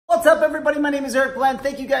What's up, everybody? My name is Eric Bland.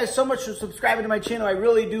 Thank you guys so much for subscribing to my channel. I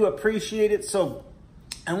really do appreciate it. So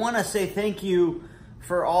I want to say thank you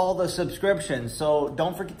for all the subscriptions. So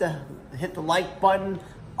don't forget to hit the like button.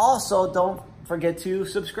 Also, don't forget to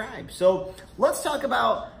subscribe. So let's talk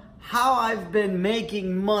about how I've been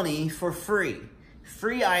making money for free.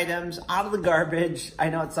 Free items out of the garbage.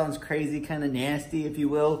 I know it sounds crazy, kind of nasty, if you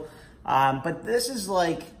will. But this is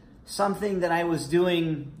like something that I was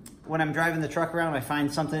doing when I'm driving the truck around. I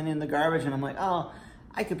find something in the garbage and I'm like, oh,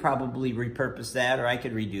 I could probably repurpose that, or I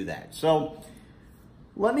could redo that. So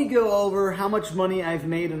let me go over how much money I've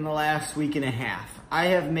made in the last week and a half. I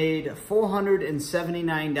have made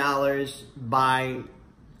 $479 by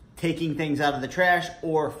taking things out of the trash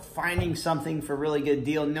or finding something for a really good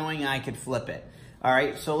deal, knowing I could flip it. All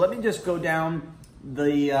right, so let me just go down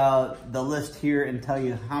the list here and tell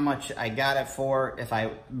you how much I got it for. If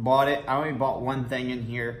I bought it, I only bought one thing in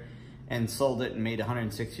here and sold it and made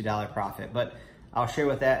 $160 profit. But I'll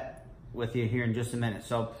share that with you here in just a minute.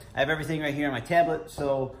 So I have everything right here on my tablet.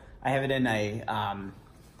 So I have it in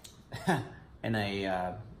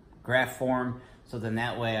a graph form. So then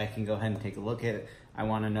that way I can go ahead and take a look at it. I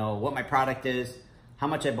want to know what my product is, how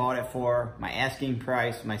much I bought it for, my asking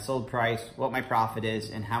price, my sold price, what my profit is,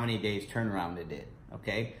 and how many days turnaround it did,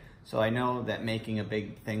 okay? So I know that making a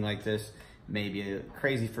big thing like this may be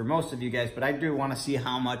crazy for most of you guys, but I do want to see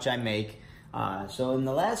how much I make. So in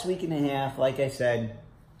the last week and a half, like I said,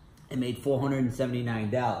 I made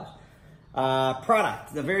 $479.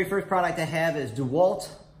 Product, the very first product I have is DeWalt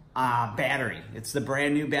battery. It's the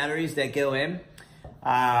brand new batteries that go in.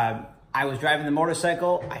 I was driving the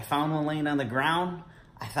motorcycle. I found one laying on the ground.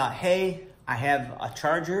 I thought, hey, I have a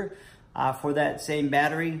charger for that same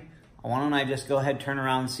battery. Why don't I just go ahead, turn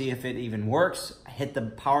around, and see if it even works. I hit the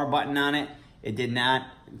power button on it. It did not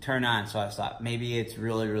turn on, so I thought maybe it's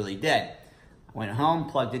really, really dead. I went home,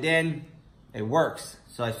 plugged it in. It works.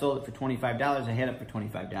 So I sold it for $25. I had it for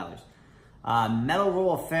 $25. Metal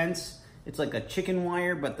roll of fence. It's like a chicken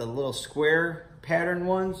wire, but the little square pattern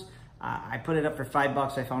ones. I put it up for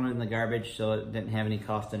 $5. I found it in the garbage, so it didn't have any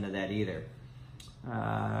cost into that either.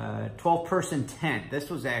 12-person tent.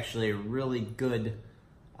 This was actually a really good,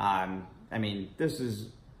 I mean, this is,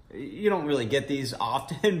 you don't really get these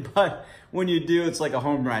often, but when you do, it's like a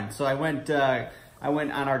home run. So I went on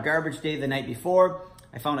our garbage day the night before.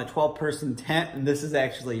 I found a 12-person tent, and this is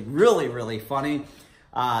actually really, really funny.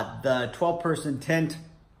 The 12-person tent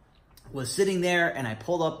was sitting there, and I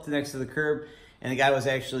pulled up next to the curb, and the guy was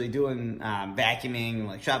actually doing vacuuming,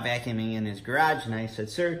 like shop vacuuming in his garage. And I said,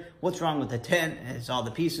 sir, what's wrong with the tent? It's all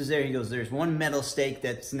the pieces there. He goes, there's one metal stake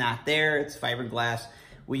that's not there. It's fiberglass.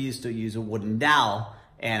 We used to use a wooden dowel,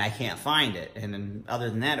 and I can't find it. And then other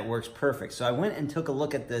than that, it works perfect. So I went and took a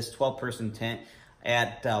look at this 12-person tent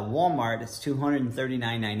at Walmart. It's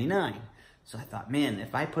 $239.99. So I thought, man,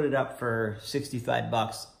 if I put it up for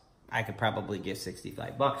 $65, I could probably get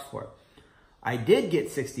 $65 for it. I did get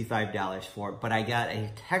 $65 for it, but I got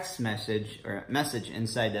a text message or message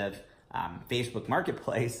inside of Facebook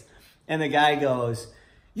Marketplace, and the guy goes,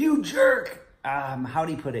 "You jerk!" How'd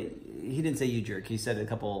he put it? He didn't say "you jerk." He said a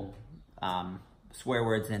couple swear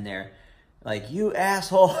words in there, like "you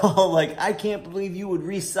asshole!" Like, I can't believe you would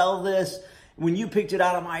resell this when you picked it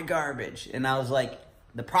out of my garbage. And I was like,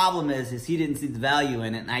 the problem is he didn't see the value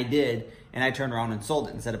in it, and I did, and I turned around and sold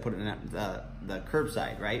it instead of putting it at the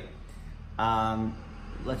curbside, right?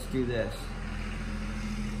 Let's do this.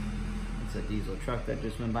 It's a diesel truck that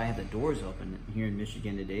just went by. I had the doors open here in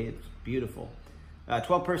Michigan today. It's beautiful.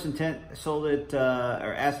 12-person tent, sold it,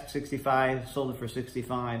 or asked 65, sold it for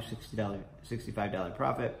 $65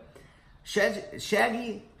 profit.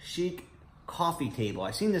 Shaggy Chic coffee table. I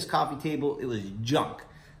seen this coffee table. It was junk.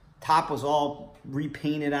 Top was all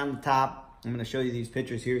repainted on the top. I'm going to show you these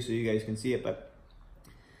pictures here so you guys can see it,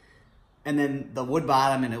 and then the wood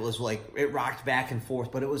bottom, and it was like, it rocked back and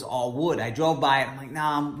forth, but it was all wood. I drove by it, I'm like,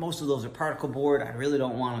 nah, most of those are particle board. I really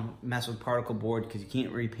don't want to mess with particle board because you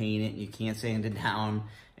can't repaint it, you can't sand it down,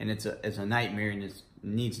 and it's a nightmare, and it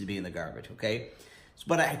needs to be in the garbage, okay? So,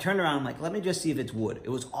 but I turned around, I'm like, let me just see if it's wood.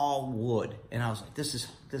 It was all wood, and I was like, this is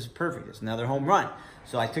perfect. It's another home run.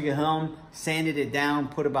 So I took it home, sanded it down,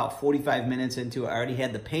 put about 45 minutes into it. I already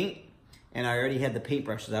had the paint, and I already had the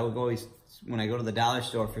paintbrushes. I would always, when I go to the dollar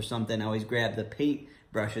store for something, I always grab the paint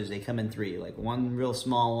brushes. They come in three, like one real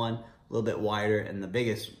small one, a little bit wider, and the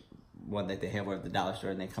biggest one that they have at the dollar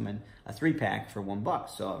store, and they come in a 3-pack for $1.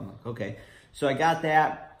 So I'm like, okay. So I got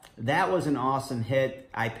that. That was an awesome hit.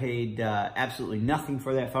 I paid absolutely nothing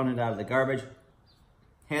for that. Found it out of the garbage.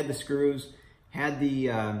 Had the screws. Had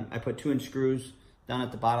the, I put 2-inch screws down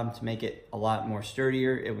at the bottom to make it a lot more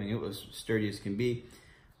sturdier. It was sturdy as can be.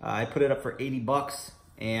 I put it up for 80 bucks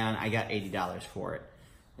and I got $80 for it.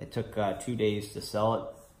 It took 2 days to sell it.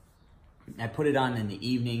 I put it on in the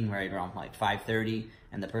evening, right around like 5:30,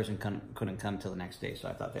 and the person couldn't come till the next day, so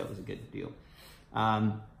I thought that was a good deal.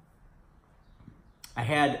 I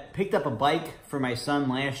had picked up a bike for my son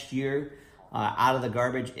last year out of the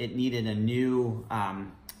garbage. It needed a new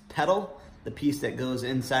pedal, the piece that goes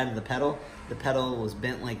inside of the pedal. The pedal was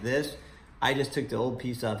bent like this. I just took the old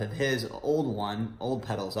piece off of his old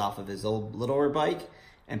pedals off of his old littler bike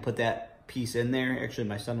and put that piece in there. Actually,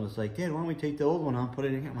 my son was like, Dad, why don't we take the old one out, put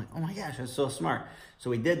it in here? I'm like, oh my gosh, that's so smart. So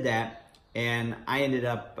we did that, and I ended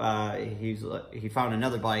up, he found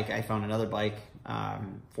another bike. I found another bike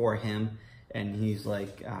for him, and he's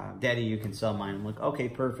like, Daddy, you can sell mine. I'm like, okay,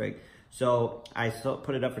 perfect. So I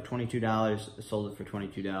put it up for $22, sold it for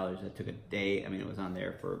 $22. It took a day. I mean, it was on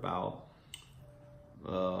there for about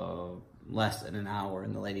less than an hour,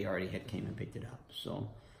 and the lady already came and picked it up. So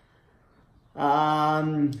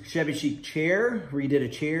Chevy Chic chair, redid a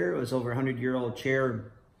chair. It was over 100-year-old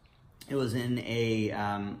chair. It was in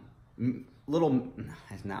a little,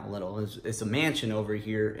 it's not little, it's a mansion over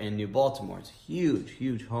here in New Baltimore. It's a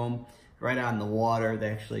huge home right on the water.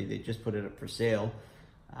 They just put it up for sale.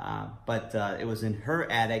 But it was in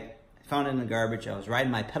her attic. I found it in the garbage. I was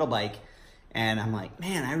riding my pedal bike, and I'm like,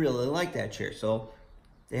 man, I really like that chair. So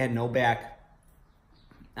they had no back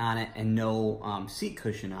on it and no seat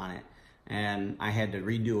cushion on it. And I had to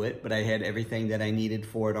redo it, but I had everything that I needed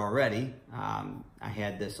for it already. I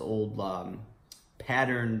had this old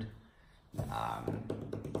patterned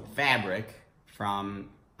fabric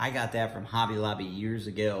I got that from Hobby Lobby years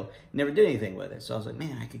ago. Never did anything with it. So I was like,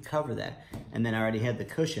 man, I could cover that. And then I already had the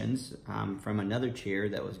cushions from another chair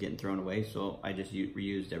that was getting thrown away. So I just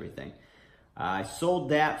reused everything. I sold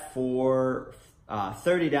that for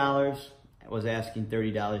 $30. I was asking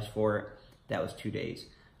 $30 for it. That was 2 days.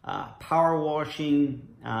 Power washing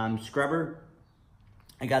scrubber.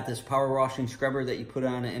 I got this power washing scrubber that you put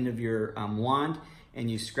on the end of your wand, and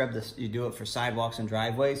you scrub this. You do it for sidewalks and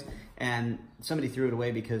driveways. And somebody threw it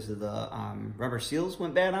away because of the rubber seals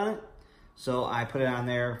went bad on it. So I put it on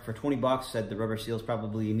there for 20 bucks. Said the rubber seals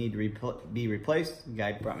probably need to be replaced. The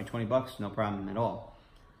guy brought me 20 bucks, no problem at all.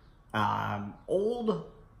 Old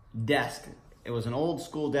desk. It was an old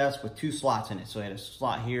school desk with 2 slots in it. So I had a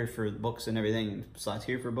slot here for books and everything, and slots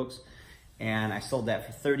here for books. And I sold that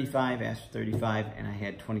for 35, asked for 35, and I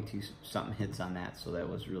had 22 something hits on that. So that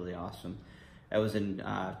was really awesome. That was in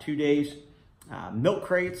 2 days. Milk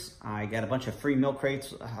crates. I got a bunch of free milk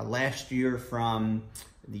crates last year from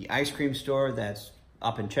the ice cream store that's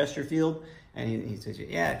up in Chesterfield. And he says,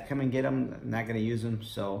 yeah, come and get them. I'm not going to use them.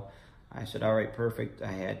 So I said, all right, perfect.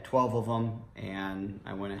 I had 12 of them, and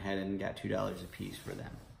I went ahead and got $2 a piece for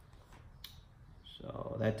them.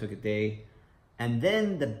 So that took a day. And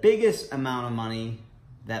then the biggest amount of money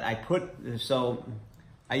that I put, so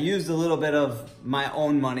I used a little bit of my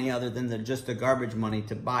own money other than just the garbage money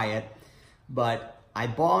to buy it. But I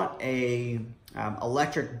bought a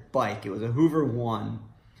electric bike. It was a Hoover One,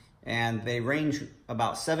 and they range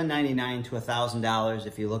about $799 to $1,000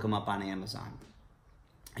 if you look them up on Amazon.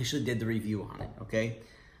 I actually did the review on it, okay?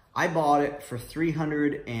 I bought it for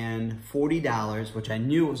 $340, which I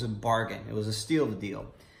knew was a bargain. It was a steal of a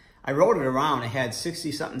deal. I rode it around. It had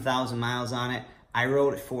 60-something thousand miles on it. I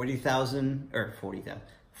rode it 40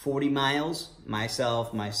 miles,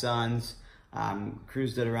 myself, my sons.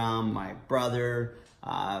 Cruised it around, my brother.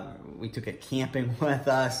 We took it camping with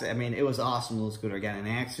us. I mean, it was awesome, little scooter. I got in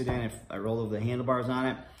an accident. I rolled over the handlebars on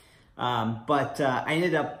it. But I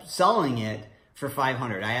ended up selling it for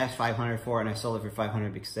 $500. I asked $500 for it, and I sold it for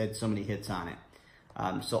 $500 because it had so many hits on it.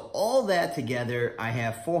 So all that together, I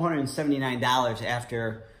have $479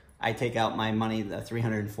 after I take out my money, the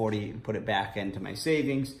 $340, and put it back into my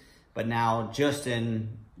savings. But now, just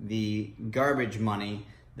in the garbage money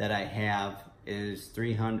that I have is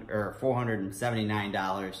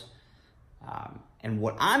 $479. And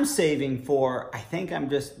what I'm saving for, I think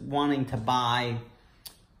I'm just wanting to buy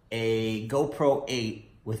a GoPro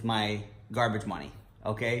 8 with my garbage money,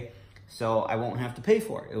 okay? So I won't have to pay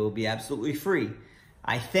for it. It will be absolutely free.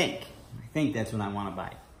 I think that's what I want to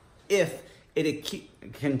buy. If it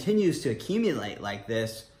continues to accumulate like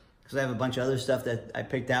this, because I have a bunch of other stuff that I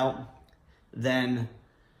picked out, then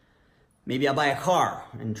maybe I'll buy a car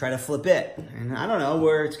and try to flip it. And I don't know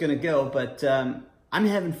where it's going to go, but I'm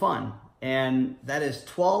having fun. And that is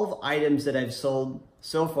 12 items that I've sold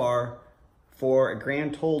so far for a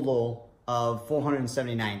grand total of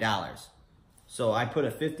 $479. So I put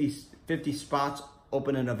a 50 spots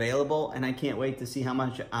open and available, and I can't wait to see how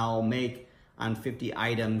much I'll make on 50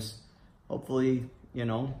 items. Hopefully, you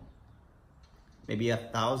know, maybe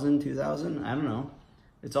 1,000, 2,000, I don't know.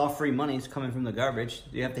 It's all free money. It's coming from the garbage.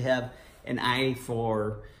 You have to have an eye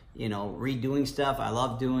for, you know, redoing stuff. I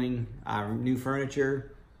love doing new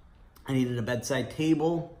furniture. I needed a bedside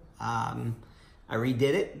table. I redid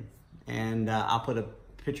it, and I'll put a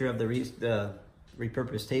picture of the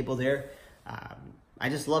repurposed table there. I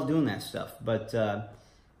just love doing that stuff. But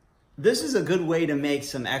this is a good way to make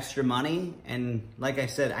some extra money. And like I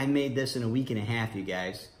said, I made this in a week and a half, you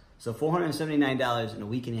guys. So $479 in a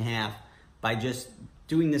week and a half by just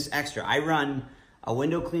doing this extra. I run a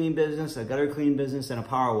window cleaning business, a gutter cleaning business, and a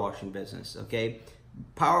power washing business, okay?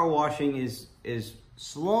 Power washing is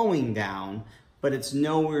slowing down, but it's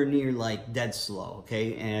nowhere near like dead slow,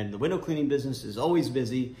 okay? And the window cleaning business is always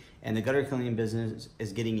busy, and the gutter cleaning business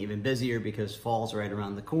is getting even busier because fall's right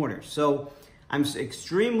around the corner. So I'm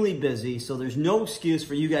extremely busy, so there's no excuse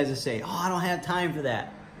for you guys to say, oh, I don't have time for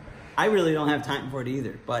that. I really don't have time for it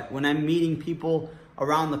either. But when I'm meeting people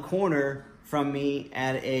around the corner from me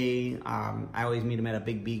at I always meet them at a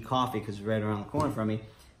Big B Coffee because it's right around the corner from me.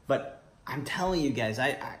 But I'm telling you guys,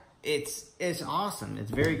 it's awesome.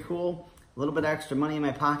 It's very cool. A little bit extra money in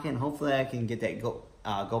my pocket, and hopefully I can get that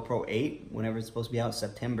GoPro 8 whenever it's supposed to be out,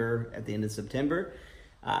 September, at the end of September.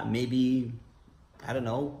 Maybe, I don't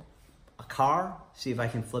know, a car, see if I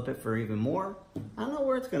can flip it for even more. I don't know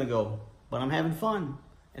where it's gonna go, but I'm having fun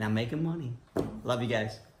and I'm making money. Love you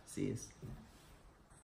guys. See you.